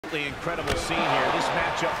absolutely incredible scene here. This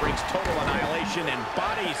matchup brings total annihilation and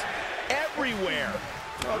bodies everywhere.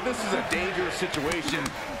 This is a dangerous situation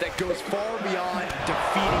that goes far beyond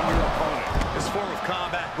defeating your opponent. This form of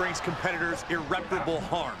combat brings competitors irreparable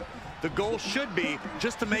harm. The goal should be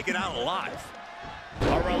just to make it out alive.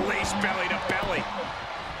 A release belly to belly.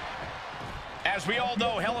 As we all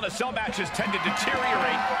know, Hell in a Cell matches tend to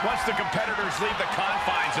deteriorate once the competitors leave the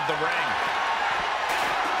confines of the ring.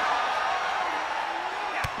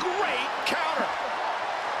 Great counter.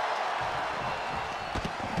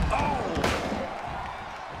 Oh.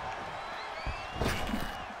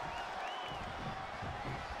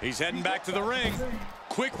 He's heading back to the ring.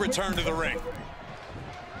 Quick return to the ring.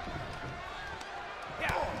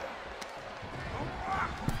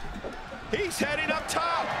 He's heading up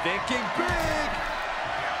top. Thinking big.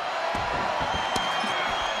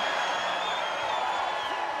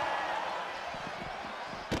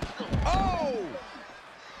 Oh!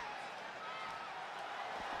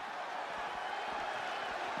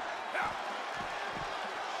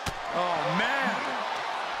 Oh, man.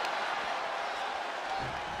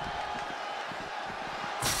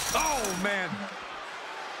 Oh, man.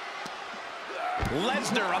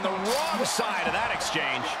 Lesnar on the wrong side of that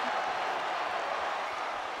exchange.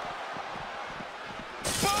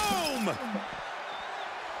 Boom!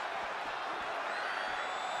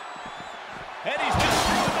 And he's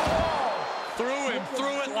destroyed the wall.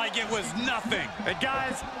 Threw it like it was nothing. And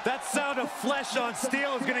guys, that sound of flesh on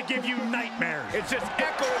steel is gonna give you nightmares. It's just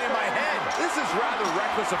echoing in my head. This is rather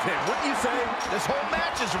reckless of him, wouldn't you say? This whole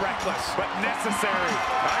match is reckless. But necessary.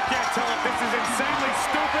 I can't tell if this is insanely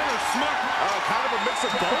stupid or smart. Kind of a mix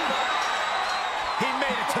of both. He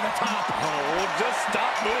made it to the top. Oh, just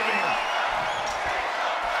stop moving.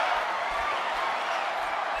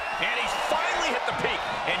 And he's finally hit the peak.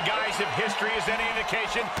 And guys, if history is any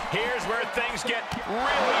indication, here's where things get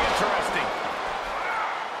really interesting.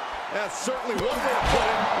 That's certainly one way to put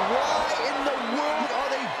it. Why in the world are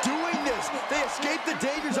they doing this? They escaped the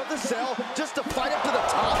dangers of the cell just to fight up to the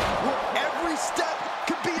top, where every step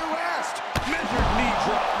could be harassed. Measured knee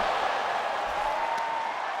drop.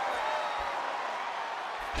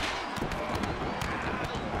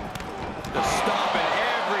 The stomp in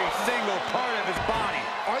every single part of his body.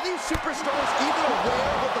 Are these superstars even aware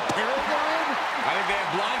of the peril they're in? I think they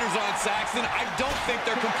have blinders on, Saxton. I don't think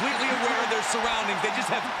they're completely aware of their surroundings. They just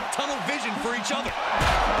have tunnel vision for each other.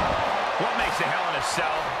 What makes a Hell in a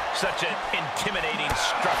Cell such an intimidating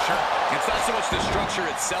structure? It's not so much the structure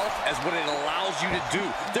itself as what it allows you to do.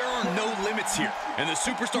 There are no limits here, and the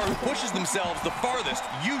superstar who pushes themselves the farthest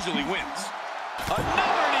usually wins.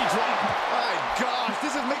 Another knee drop. My gosh,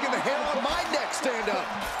 this is making the hair on my neck stand up.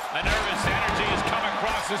 A nervous energy has come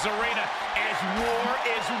across this arena as war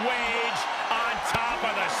is waged on top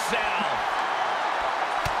of the cell.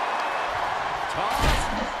 Toss.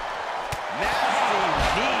 Nasty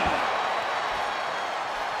knee.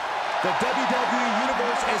 The WWE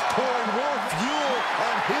Universe is pouring more fuel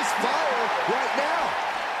on his fire right now.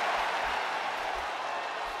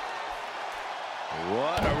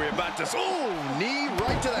 What are we about to see? Oh, knee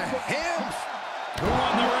right to the hams. Who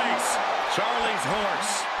won the race? Charlie's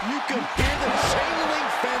horse. You can hear the chain link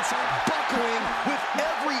fence buckling with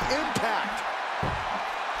every impact.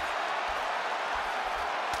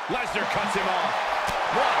 Lesnar cuts him off.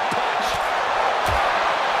 What a punch.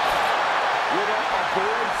 Riddle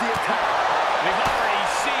avoids the attack. We've already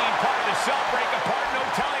seen part of the cell break apart. No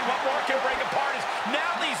telling what more can break apart. Is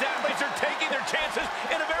now these athletes are taking their chances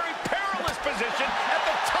in a very perilous position at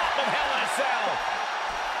the top of Hell in a Cell.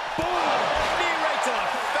 Boom! Knee right to the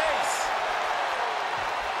face.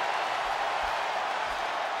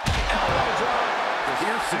 Elbow drop.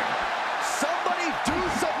 Piercing. Somebody do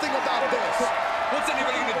something about this. What's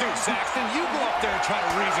anybody going to do, Saxton? You go up there and try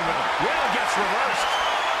to reason with him. Riddle gets reversed.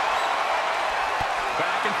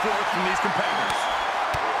 Back and forth from these competitors.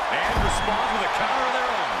 And responds with a counter of their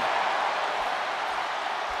own.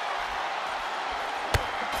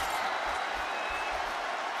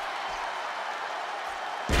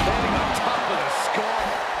 Standing on top of the skull.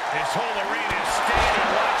 This whole arena is standing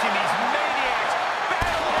watching these maniacs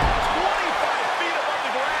battle it out 25 feet above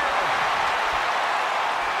the ground.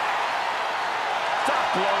 Stop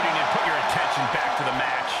gloating and put your attention back to the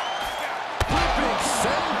match. Flipping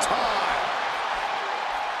senton.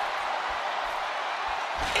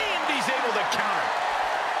 And he's able to counter.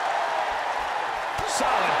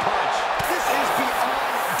 Solid punch. This is beyond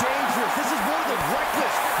dangerous. This is more than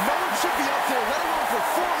reckless. No one should be up there, let alone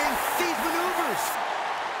performing these maneuvers.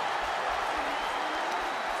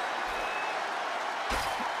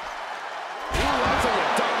 Ooh, that's how you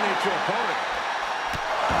dominate your opponent.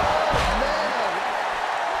 Oh, man.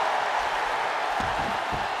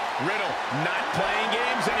 Riddle not playing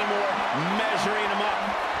games anymore, measuring him up.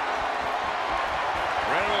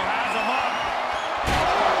 Riddle has him up.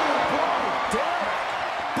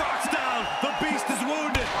 Brock's down. The beast is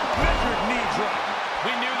wounded. Measured knee drop.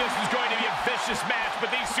 We knew this was going to be a vicious match, but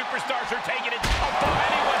these superstars are taking it above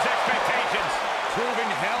anyone's expectations. Proving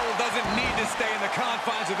hell doesn't need to stay in the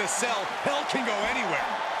confines of this cell. Hell can go anywhere.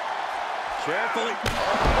 Carefully. Oh,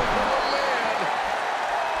 man.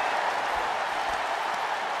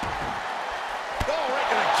 Oh, right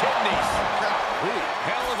to the kidneys.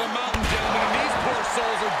 Hell is a mountain, gentlemen, and these poor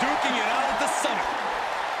souls are duking it out at the summit.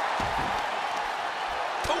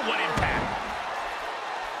 Oh, what impact.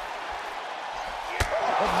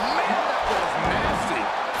 Oh, man, that was nasty.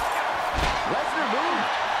 Lesnar moved.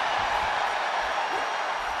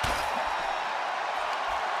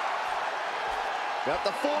 Got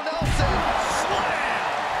the full Nelson. Slam!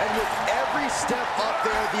 And with every step up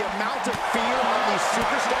there, the amount of fear on these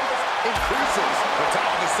superstars increases. The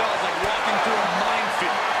top of the cell is like walking through a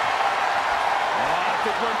minefield. Oh, I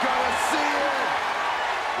think we're gonna see it.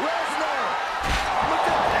 Lesnar! Look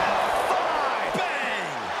at that. Bang!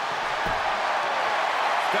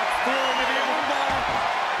 Steps through into the armbar.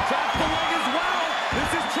 Drops the leg as well.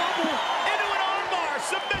 This is trouble. Into an armbar.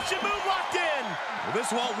 Submission move locked in. Well, this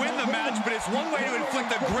won't win the match, but it's one way to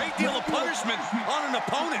inflict a great deal of punishment on an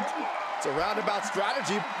opponent. It's a roundabout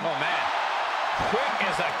strategy. Oh, man. Quick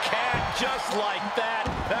as a cat, just like that.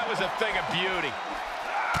 That was a thing of beauty.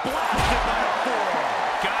 Blasted by a forearm.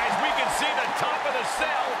 Guys, we can see the top of the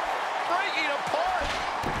cell breaking apart.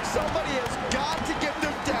 Somebody has got to get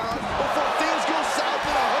them down before things go south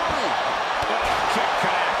in a hurry. Kick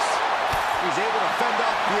connects. He's able to fend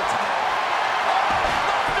off the attack.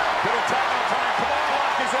 Little time on time. Come on,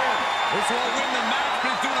 lock is in. This won't win the match,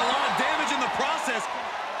 but it's doing a lot of damage in the process.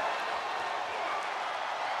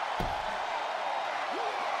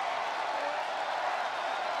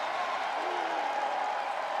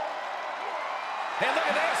 Hey, look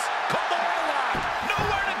at this. Kimura lock.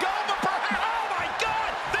 Nowhere to go, but perhaps. Oh, my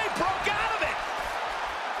God. They broke out of it.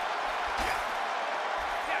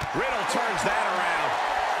 Riddle turns that around.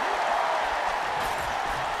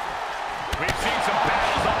 We've seen some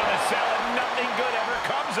battles under the cell, and nothing good ever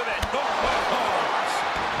comes of it.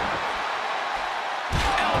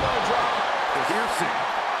 Elbow drop. Piercing.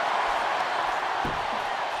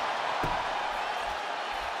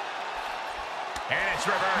 And it's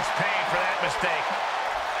reverse pain for that mistake.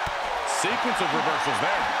 Sequence of reversals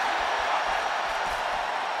there.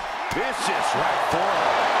 Vicious right forward.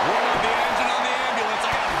 Roll up the engine on the ambulance.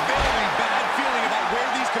 I got a very bad feeling about where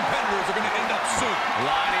these competitors are going to end up soon.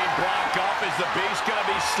 Lining Brock up. Is the beast going to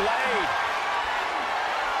be slayed?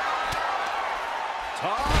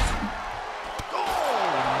 Toss. Oh,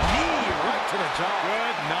 knee right to the jaw.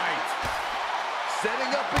 Good night. Setting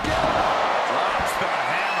up again. Drops the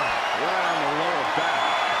hammer. Right on the lower back.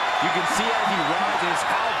 You can see as he rises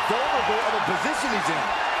how vulnerable of a position he's in.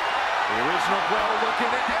 The original Bro looking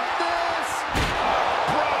to end this.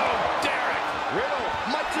 Bro, Derek. Riddle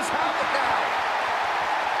might just have it now.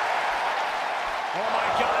 Oh, my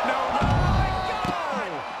God. No.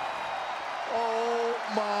 Oh,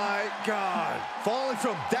 my God. Falling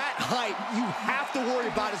from that height, you have to worry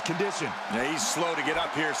about his condition. Yeah, he's slow to get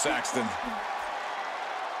up here, Saxton.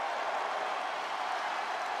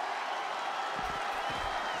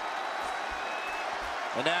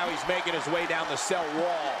 And now he's making his way down the cell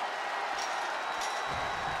wall.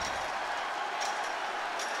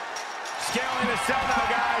 Scaling the cell now,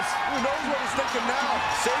 guys. Who knows what he's thinking now?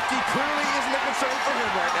 Safety clearly isn't a concern for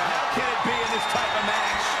him right now. How can it be in this type of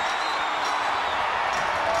match?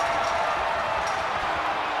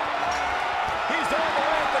 He's all the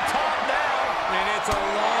way at the top now. And it's a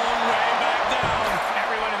long way back down.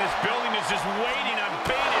 Everyone in this building is just waiting on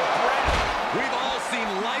bated breath. We've all seen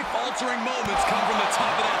life-altering moments come from the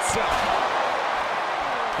top of that cell.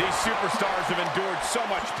 These superstars have endured so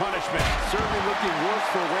much punishment. Certainly looking worse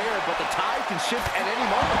for wear, but the tide can shift at any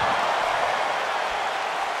moment.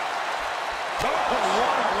 Oh,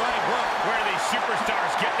 what a right hook. Where do these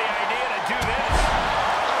superstars get the idea to do this?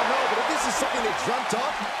 I don't know, but if this is something they dreamt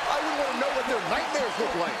up, I wouldn't want to know what their nightmares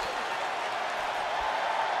look like.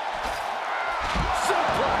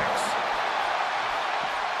 Suplex.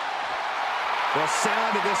 The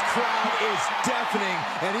sound of this crowd is deafening,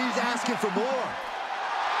 and he's asking for more.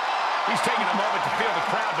 He's taking a moment to feel the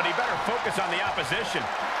crowd, but he better focus on the opposition.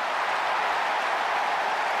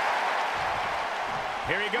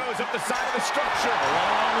 Here he goes up the side of the structure. A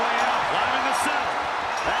long way out. Live in the cell.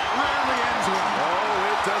 That rarely ends well. Oh,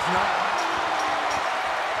 it does not.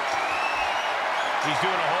 He's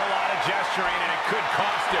doing a whole lot of gesturing, and it could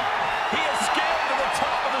cost him. He has scaled to the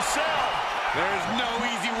top of the cell. There's no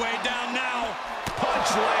easy way down now.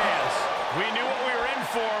 Punch lands. We knew what we were in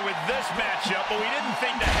for with this matchup, but we didn't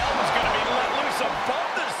think the hell was going to be let loose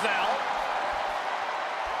above the cell.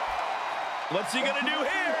 What's he going to do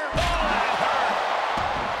here? Oh, that hurt.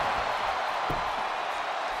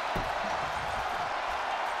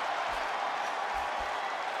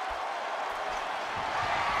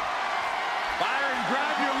 Byron,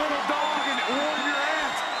 grab your little dog and warn your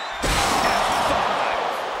aunt.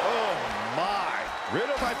 Oh, my.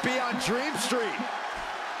 Riddle might be on Dream Street.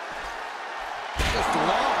 Just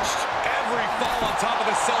launched. Every fall on top of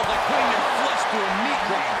the cell like putting your flesh through a meat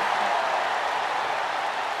grinder.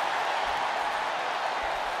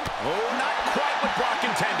 Oh, not quite what Brock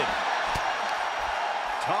intended.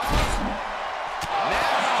 Toss.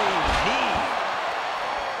 Nasty knee.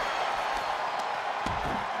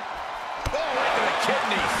 Oh, right to the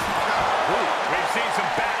kidneys. We've seen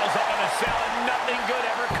some battles up on the cell, and nothing good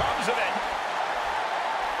ever comes of it.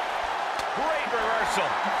 Great reversal.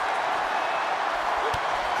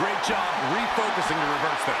 Great job refocusing to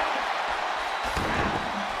reverse that.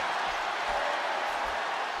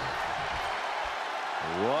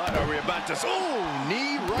 What are we about to... Oh,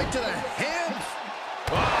 knee right to the hands.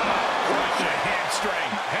 Crush a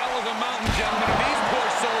hamstring. Hell of a mountain, gentlemen, and these poor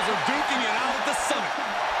souls are duking it out at the summit.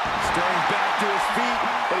 Staring back to his feet,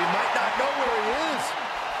 but he might not know where he is.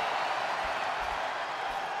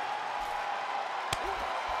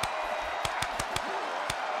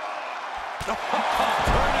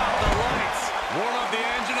 Turn out the lights. Warm up the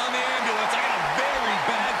engine on the ambulance. I got a very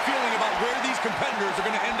bad feeling about where these competitors are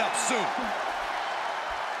going to end up soon.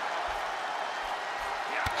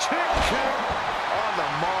 Kick on the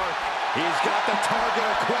mark. He's got the target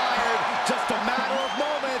acquired. Just a matter of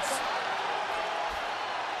moments.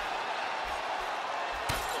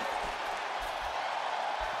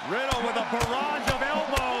 Riddle with a barrage of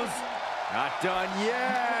elbows. Not done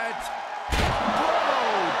yet.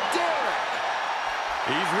 Whoa, Derek.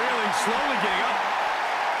 He's really slowly getting up.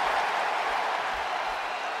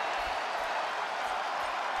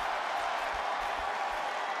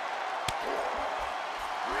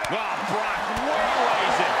 Oh, Brock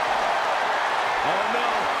waylays it. Oh, no.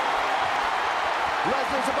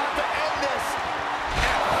 Lesnar's about to end this.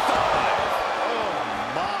 F5. Oh,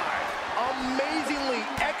 my. Amazingly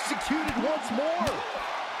executed once more.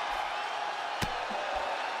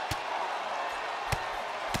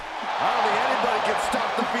 I don't think anybody can stop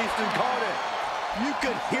the beast incarnate. You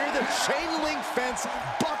could hear the chain link fence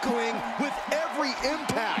buckling with every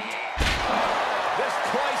impact. This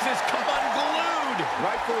place has come unglued.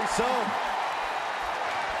 Rightfully so.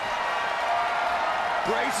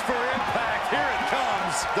 Brace for impact. Here it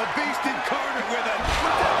comes. The beast incarnate with it.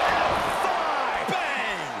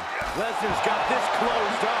 Bang! Lesnar's got this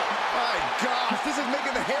closed up. My gosh, this is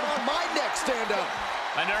making the hair on my neck stand up.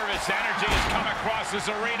 A nervous energy has come across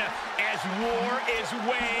this arena as war is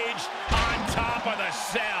waged on top of the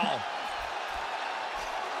cell.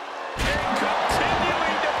 And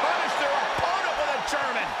continuing to punish their opponent with a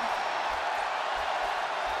German.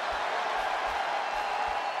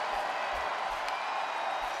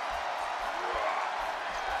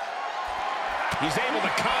 He's able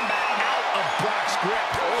to combat out of Brock's grip.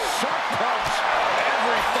 Sharp punch.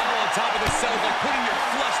 Every fall on top of the cell is like putting your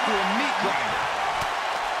flesh through a meat grinder.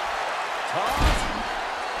 Toss.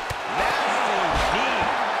 Nasty knee.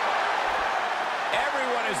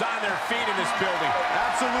 Everyone is on their feet in this building.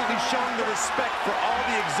 Absolutely showing the respect for all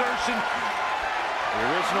the exertion. The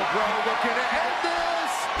original bro looking to end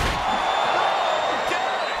this. Oh,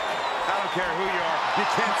 Derek! I don't care who you are, you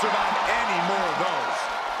can't survive any more of those.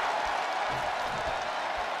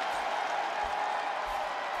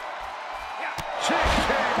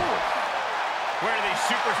 Where do these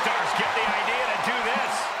superstars get the idea to do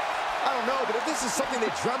this? I don't know, but if this is something they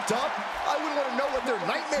dreamt up, I wouldn't want to know what their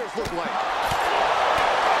nightmares look like.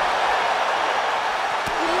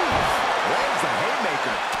 Lands the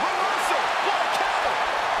haymaker. Reversal! What a counter!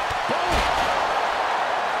 Boom!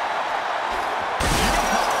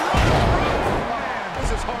 This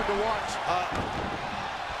is hard to watch.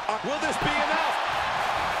 Will this be enough?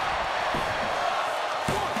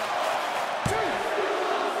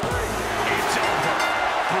 It's over.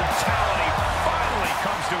 Brutality finally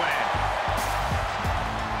comes to an end.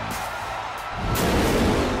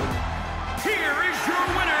 Here is your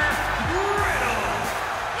winner, Riddle.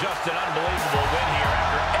 Just an unbelievable win here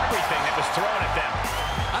after everything that was thrown at them.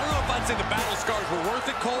 I don't know if I'd say the battle scars were worth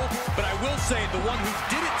it, Cole, but I will say the one who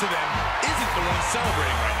did it to them isn't the one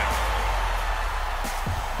celebrating right now.